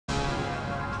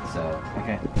so.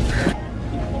 Okay.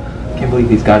 Can't believe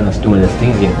these guys are doing this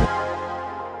thing again.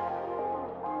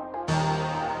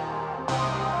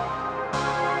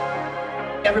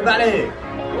 Everybody!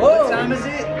 Whoa. What time is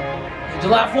it?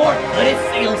 July 4th, but it's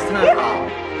sales time.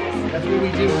 Yeah. That's what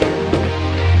we do.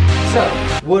 So,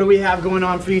 what do we have going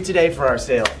on for you today for our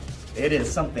sale? It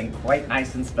is something quite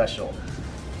nice and special.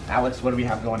 Alex, what do we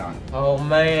have going on? Oh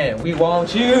man, we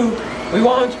want you. We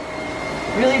want you.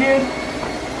 Really, dude?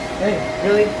 Hey,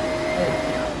 Really? hey.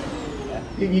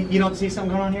 You don't see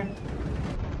something going on here?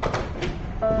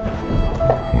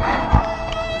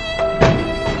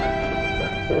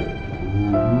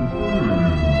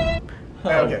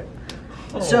 Okay.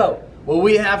 So, what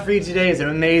we have for you today is an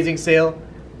amazing sale.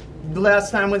 The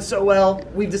last time went so well,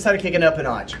 we've decided to kick it up a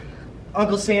notch.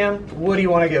 Uncle Sam, what do you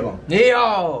want to give them?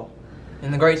 Yo!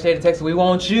 In the great state of Texas, we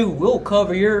want you. We'll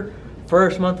cover your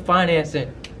first month of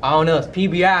financing on us.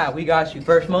 PBI, we got you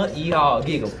first month. Yeehaw,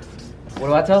 giggle. What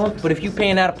do I tell them? But if you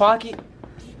paying out of pocket,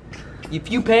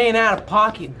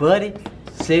 buddy,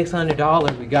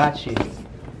 $600, we got you.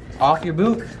 Off your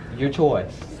boot, your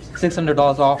choice.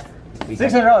 $600 off.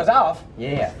 $600 off?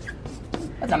 Yeah.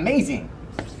 That's amazing.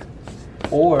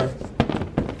 Or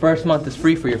first month is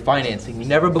free for your financing. You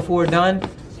never before done.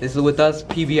 This is with us,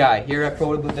 PBI, here at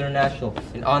Photo Booth International.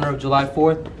 In honor of July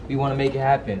 4th, we want to make it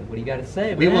happen. What do you got to say,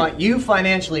 man? We want you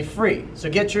financially free, so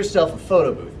get yourself a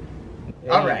photo booth.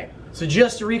 Yeah. All right, so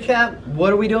just to recap,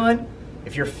 what are we doing?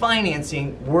 If you're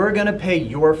financing, we're gonna pay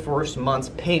your first month's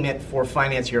payment for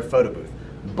financing your photo booth.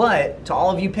 But to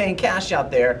all of you paying cash out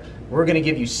there, we're gonna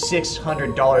give you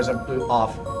 $600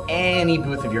 off any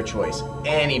booth of your choice,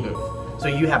 any booth. So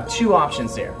you have two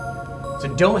options there.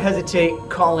 So don't hesitate,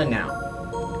 call in now.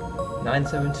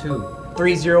 972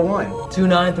 301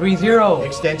 2930.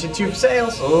 extension 2 for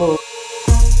sales. Oh.